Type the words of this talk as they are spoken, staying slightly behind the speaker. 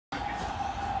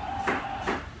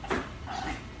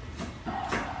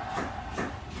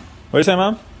What do you say,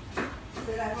 Mom?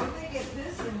 Said I hope they get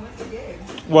this and win the game.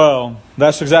 Well,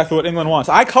 that's exactly what England wants.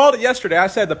 I called it yesterday. I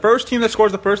said the first team that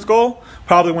scores the first goal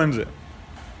probably wins it.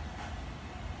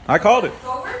 I called it. It's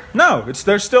over? No,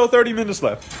 there's still 30 minutes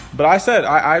left. But I said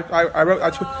I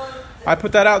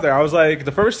put that out there. I was like,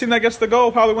 the first team that gets the goal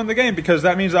will probably win the game because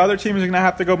that means the other team is going to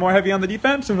have to go more heavy on the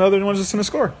defense and the other one's just going to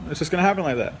score. It's just going to happen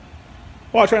like that.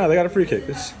 Watch right now. They got a free kick.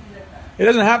 It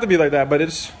doesn't have to be like that, but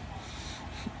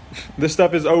this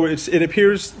stuff is it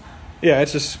appears, yeah,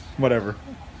 it's just whatever.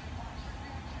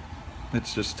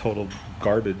 It's just total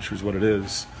garbage is what it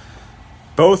is.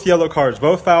 Both yellow cards,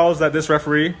 both fouls that this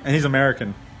referee, and he's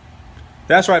American.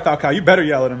 That's right, Falcao. You better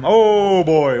yell at him. Oh,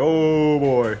 boy. Oh,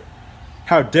 boy.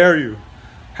 How dare you?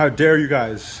 How dare you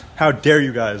guys? How dare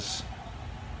you guys?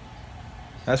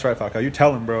 That's right, Falcao. You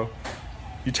tell him, bro.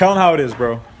 You tell him how it is,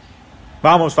 bro.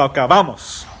 Vamos, Falcao.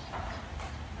 Vamos.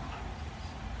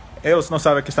 Ellos no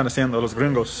saben qué están haciendo, los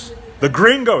gringos. The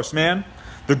gringos, man.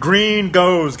 The green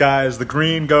goes, guys. The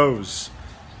green goes.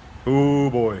 Oh,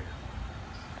 boy.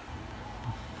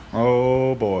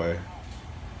 Oh, boy.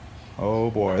 Oh,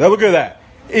 boy. Look at that.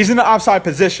 He's in the offside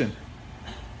position.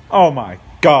 Oh, my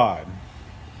God.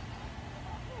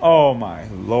 Oh, my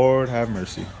Lord, have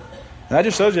mercy. And that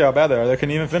just shows you how bad they are. They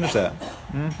couldn't even finish that.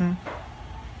 Mm-hmm.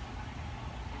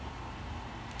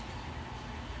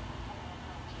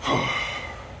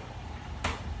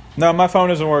 No, my phone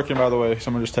isn't working, by the way.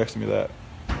 Someone just texted me that.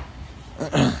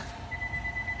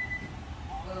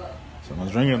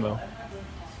 Someone's ringing, though.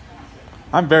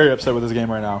 I'm very upset with this game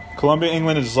right now. Colombia,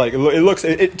 England is like, it looks,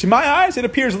 to my eyes, it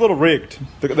appears a little rigged.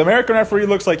 The American referee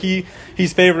looks like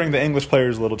he's favoring the English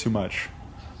players a little too much.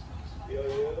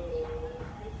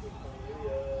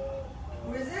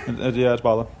 Who is it? Yeah, it's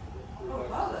Bala. Oh,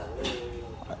 Bala.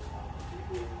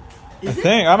 I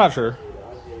think, I'm not sure.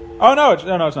 Oh, no, it's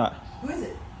not. Who is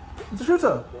it? It's a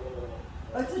Shuta.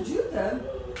 Oh, it's a Judah.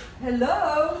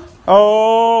 Hello?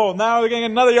 Oh, now they're getting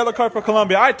another yellow card for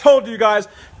Colombia. I told you guys,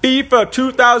 FIFA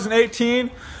 2018,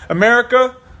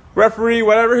 America, referee,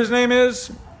 whatever his name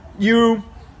is, you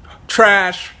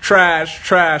trash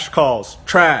calls.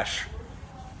 Trash.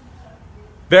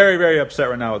 Very, very upset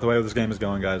right now with the way this game is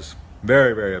going, guys.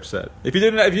 Very, very upset. If you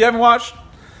haven't watched,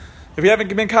 if you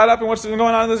haven't been caught up in what's been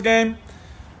going on in this game,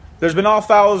 there's been all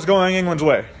fouls going England's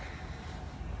way.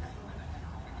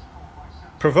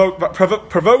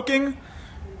 Provoking,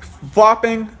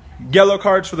 flopping, yellow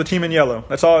cards for the team in yellow.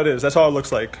 That's all it is. That's all it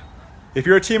looks like. If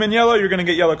you're a team in yellow, you're going to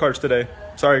get yellow cards today.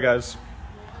 Sorry, guys.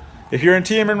 If you're a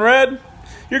team in red,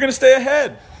 you're going to stay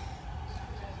ahead.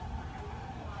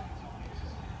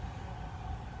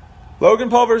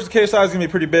 Logan Paul versus KSI is going to be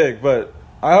pretty big, but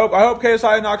I hope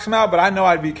KSI knocks him out, but I know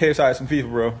I'd beat KSI some FIFA,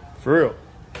 bro. For real.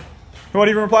 He won't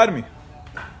even reply to me.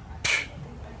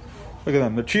 Look at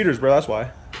them. They're cheaters, bro. That's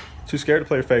why. Too scared to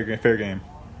play a fair game.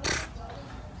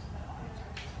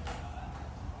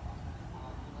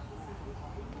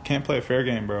 Can't play a fair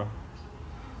game, bro.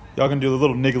 Y'all can do the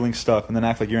little niggling stuff and then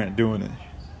act like you ain't doing it.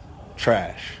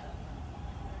 Trash.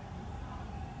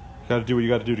 You gotta do what you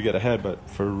gotta do to get ahead, but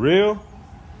for real?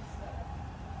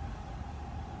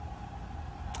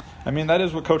 I mean, that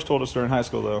is what Coach told us during high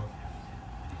school, though.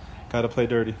 Gotta play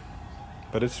dirty.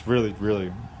 But it's really,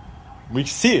 really... We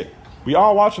see it. We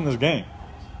all watching this game.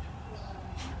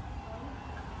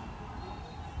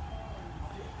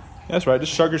 That's right.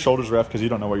 Just shrug your shoulders, ref, because you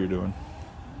don't know what you're doing.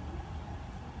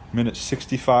 Minute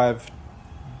 65-15.